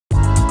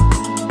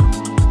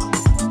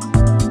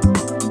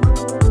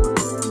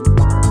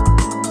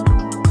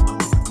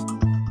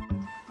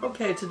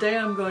Okay, today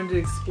I'm going to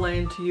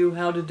explain to you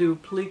how to do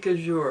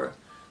plique-a-jour.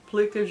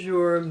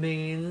 Plique-a-jour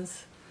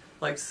means,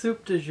 like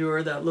soup de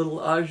jour, that little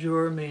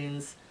a-jour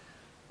means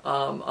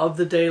of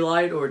the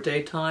daylight or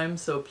daytime.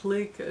 So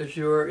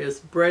plique-a-jour is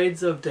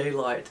braids of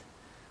daylight.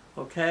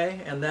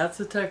 Okay, and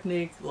that's a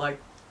technique like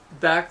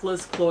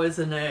backless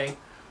cloisonne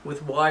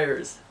with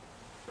wires,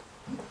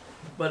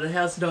 but it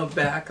has no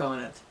back on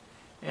it.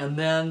 And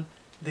then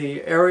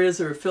the areas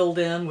are filled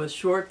in with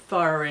short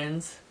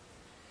firings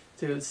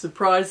to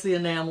surprise the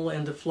enamel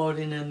into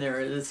floating in there.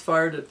 It is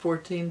fired at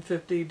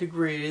 1450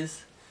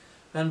 degrees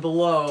and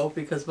below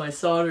because my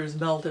solders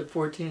melt at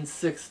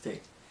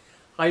 1460.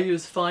 I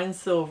use fine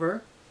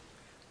silver,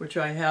 which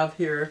I have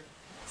here,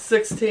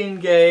 16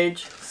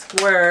 gauge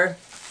square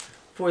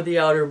for the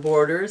outer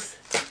borders.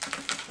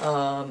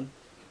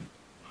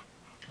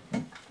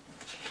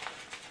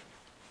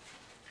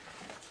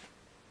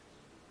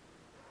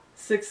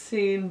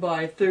 16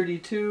 by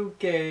 32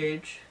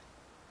 gauge,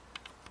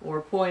 or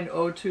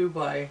 0.02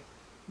 by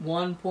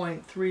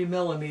 1.3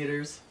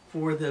 millimeters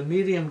for the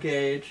medium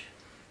gauge,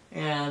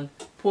 and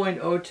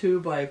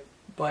 0.02 by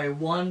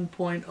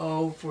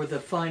 1.0 for the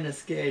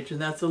finest gauge,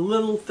 and that's a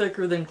little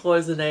thicker than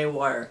cloisonne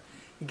wire.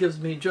 It gives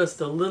me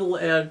just a little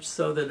edge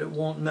so that it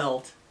won't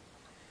melt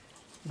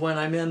when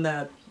I'm in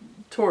that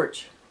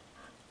torch.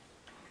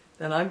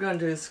 Then I'm going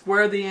to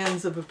square the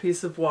ends of a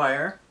piece of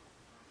wire.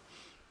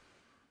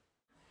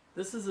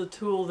 This is a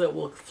tool that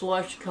will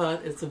flush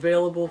cut. It's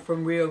available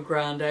from Rio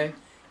Grande.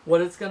 What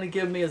it's going to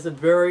give me is a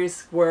very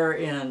square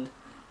end,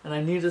 and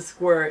I need a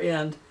square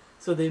end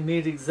so they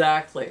meet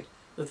exactly.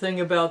 The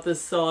thing about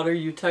this solder,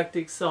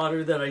 eutectic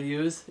solder that I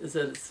use, is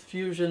that its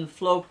fusion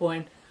flow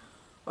point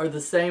are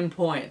the same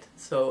point,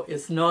 so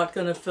it's not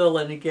going to fill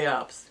any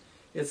gaps.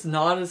 It's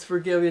not as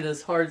forgiving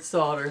as hard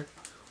solder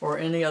or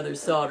any other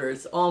solder.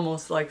 It's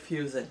almost like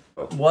fusing.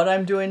 What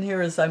I'm doing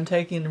here is I'm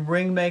taking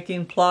ring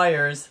making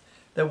pliers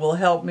that will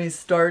help me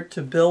start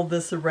to build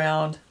this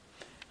around,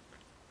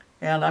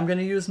 and I'm going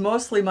to use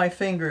mostly my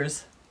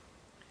fingers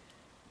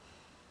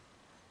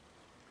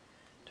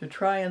to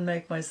try and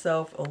make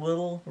myself a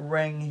little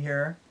ring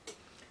here,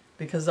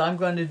 because I'm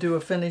going to do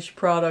a finished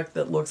product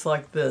that looks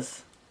like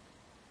this.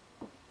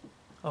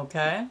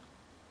 Okay?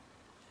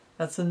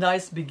 That's a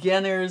nice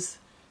beginner's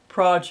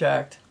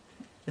project.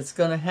 It's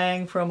going to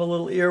hang from a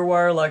little ear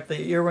wire like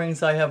the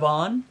earrings I have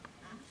on,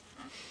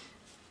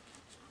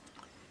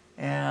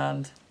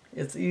 and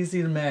it's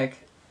easy to make.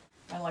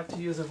 I like to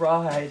use a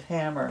rawhide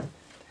hammer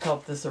to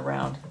help this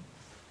around.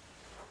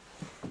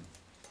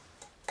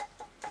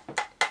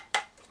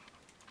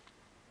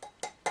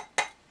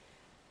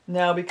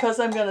 Now, because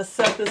I'm going to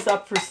set this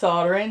up for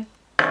soldering,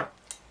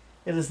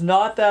 it is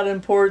not that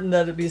important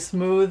that it be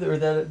smooth or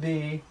that it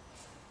be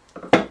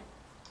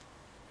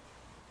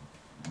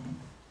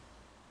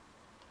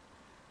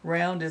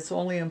round. It's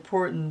only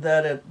important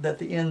that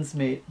the ends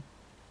meet.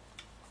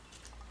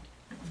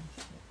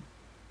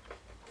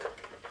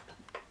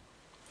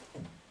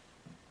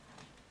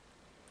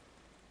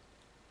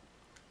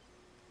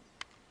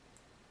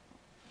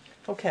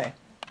 Okay,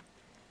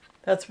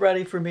 that's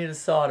ready for me to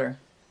solder.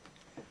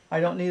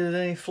 I don't need it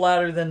any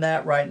flatter than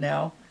that right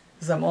now,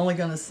 because I'm only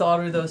going to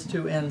solder those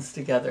two ends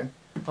together.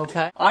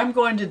 Okay, I'm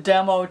going to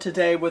demo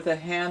today with a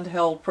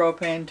handheld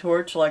propane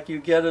torch like you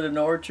get at an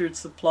orchard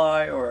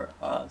supply or,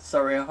 a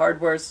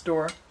hardware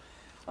store.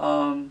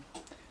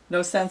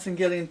 No sense in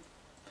getting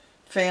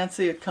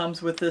fancy. It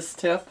comes with this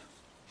tip.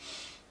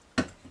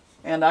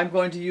 And I'm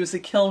going to use a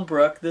kiln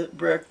brick.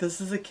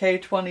 This is a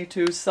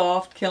K22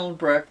 soft kiln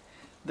brick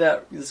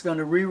that is going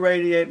to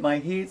re-radiate my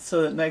heat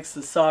so it makes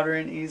the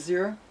soldering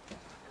easier.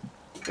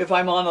 If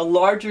I'm on a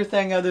larger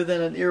thing other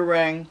than an ear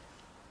ring,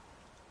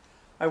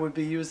 I would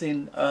be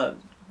using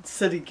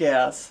city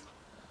gas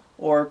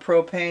or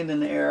propane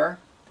and air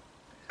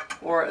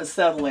or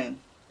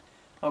acetylene.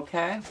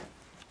 Okay?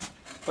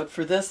 But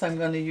for this I'm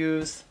going to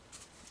use,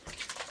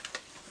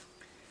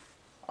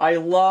 I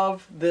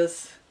love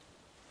this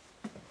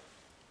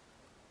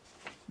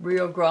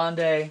Rio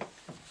Grande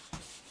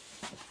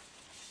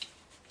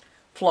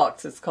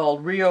flux. It's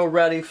called Rio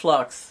Ready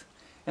Flux,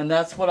 and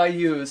that's what I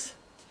use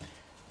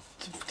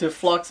to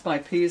flux my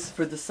piece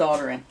for the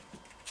soldering.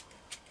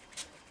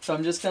 So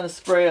I'm just going to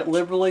spray it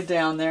liberally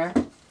down there.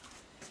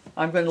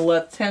 I'm going to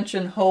let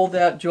tension hold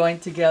that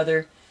joint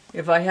together.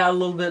 If I had a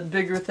little bit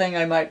bigger thing,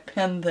 I might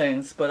pin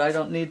things, but I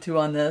don't need to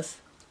on this.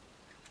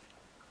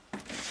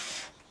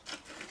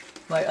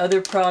 My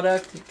other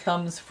product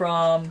comes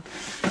from,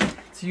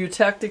 it's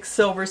eutectic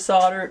silver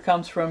solder. It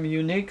comes from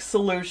Unique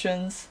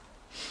Solutions,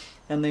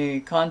 and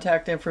the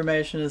contact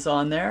information is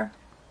on there.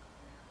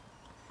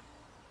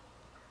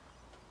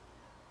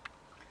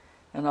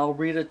 And I'll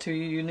read it to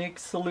you. Unique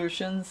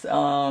Solutions.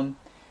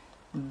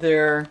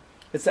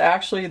 It's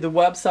actually, the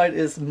website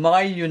is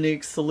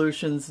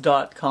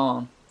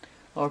myuniquesolutions.com.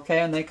 Okay,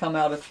 and they come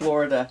out of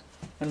Florida.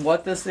 And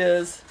what this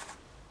is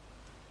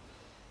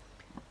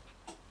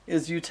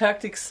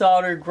eutectic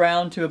solder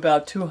ground to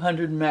about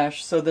 200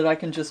 mesh so that I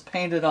can just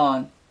paint it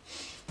on.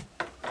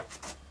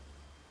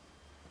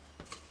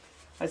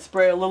 I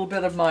spray a little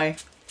bit of my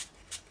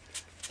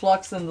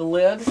flux in the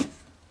lid.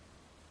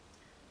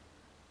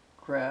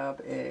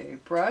 Grab a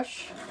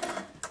brush.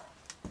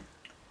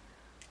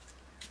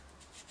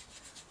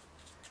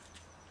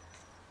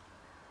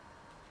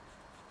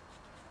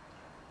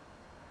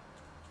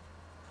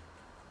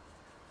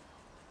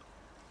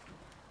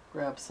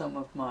 Grab some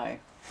of my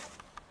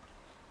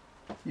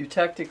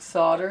eutectic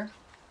solder,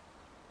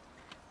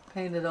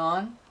 paint it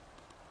on,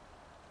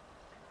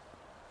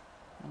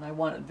 and I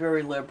want it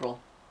very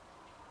liberal.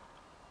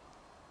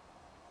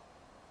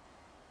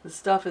 The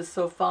stuff is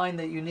so fine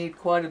that you need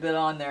quite a bit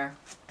on there.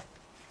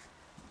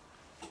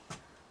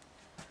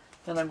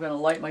 Then I'm going to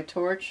light my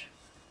torch.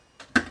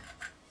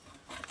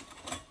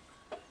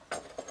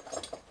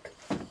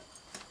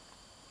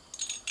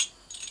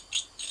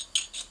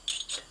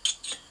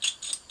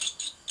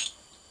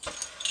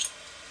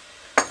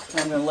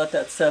 I'm going to let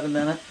that set a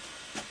minute.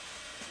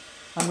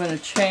 I'm going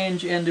to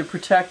change into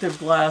protective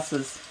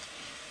glasses.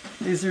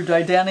 These are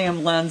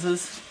Didanium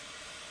lenses.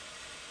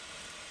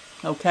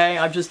 Okay,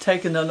 I've just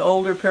taken an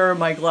older pair of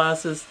my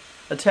glasses,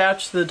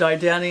 attached the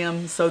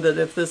Didanium so that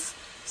if this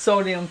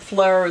sodium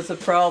flare is a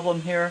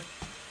problem here,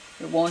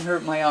 it won't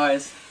hurt my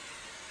eyes.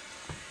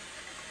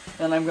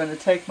 Then I'm going to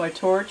take my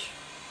torch,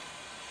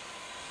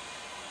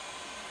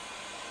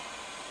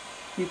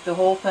 heat the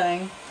whole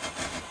thing.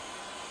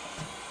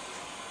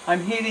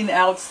 I'm heating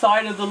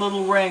outside of the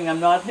little ring, I'm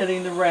not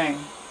hitting the ring.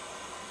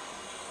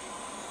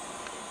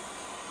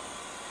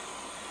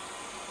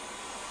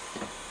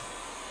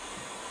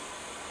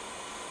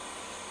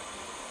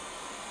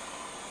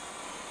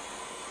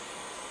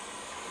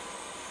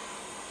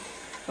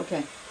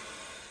 Okay.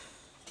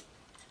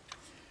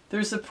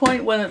 There's a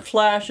point when it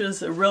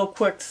flashes, a real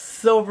quick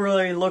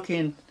silvery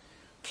looking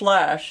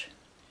flash,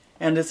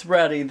 and it's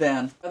ready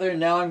then.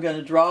 Now I'm going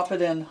to drop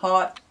it in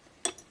hot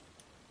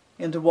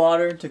into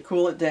water to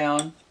cool it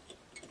down.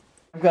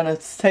 I'm going to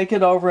take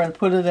it over and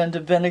put it into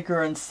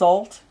vinegar and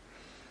salt,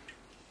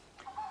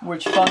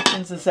 which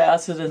functions as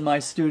acid in my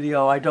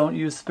studio. I don't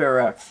use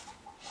Sparex.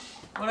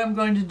 What I'm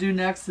going to do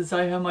next is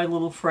I have my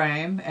little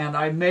frame, and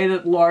I made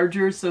it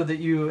larger so that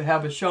you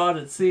have a shot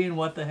at seeing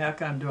what the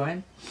heck I'm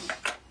doing.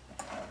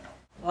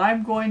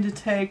 I'm going to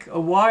take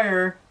a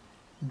wire,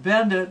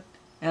 bend it,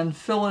 and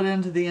fill it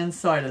into the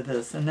inside of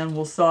this, and then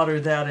we'll solder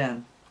that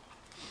in.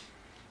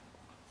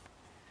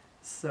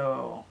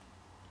 So,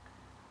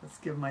 let's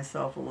give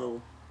myself a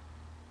little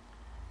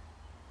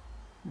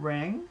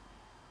ring,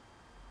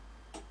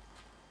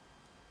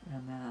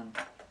 and then,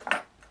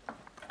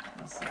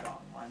 that's the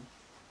wrong one.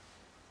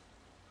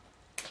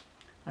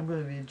 I'm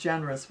going to be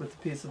generous with the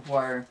piece of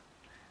wire.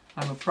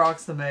 I'm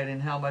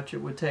approximating how much it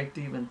would take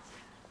to even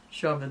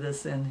shove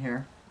this in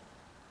here.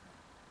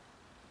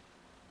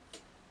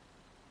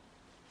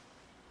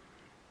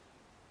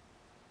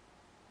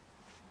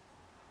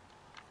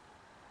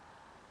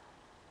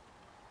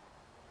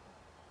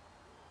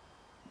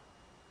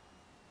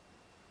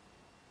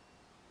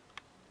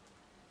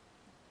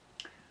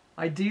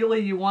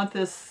 Ideally, you want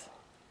this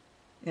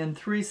in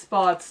 3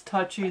 spots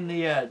touching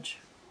the edge.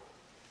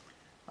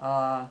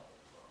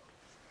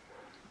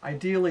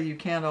 Ideally, you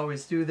can't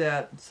always do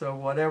that, so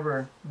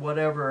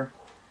whatever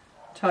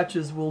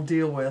touches we'll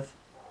deal with.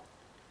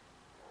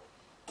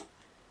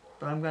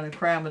 But I'm going to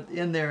cram it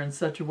in there in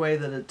such a way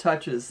that it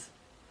touches.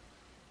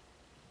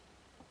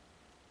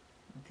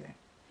 Okay.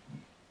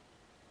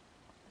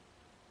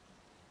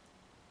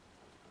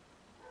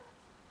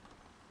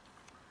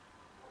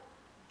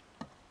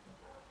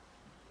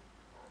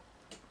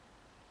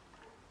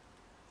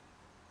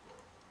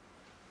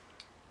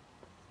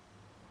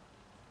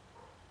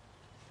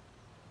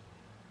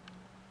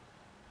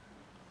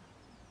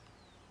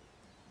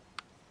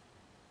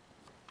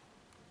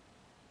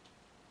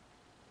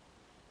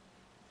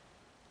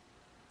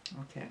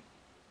 Okay,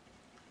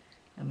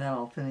 and then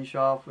I'll finish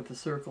off with a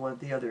circle at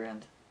the other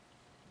end.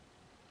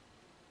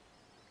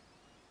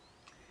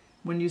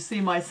 When you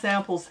see my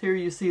samples here,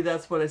 you see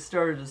that's what I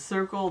started, a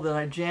circle, then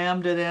I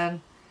jammed it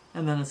in,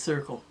 and then a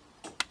circle.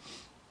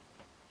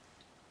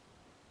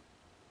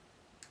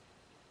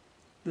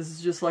 This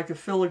is just like a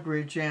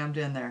filigree jammed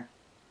in there.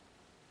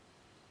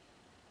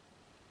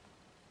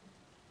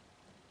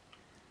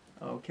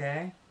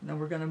 Okay, now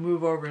we're going to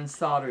move over and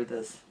solder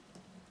this.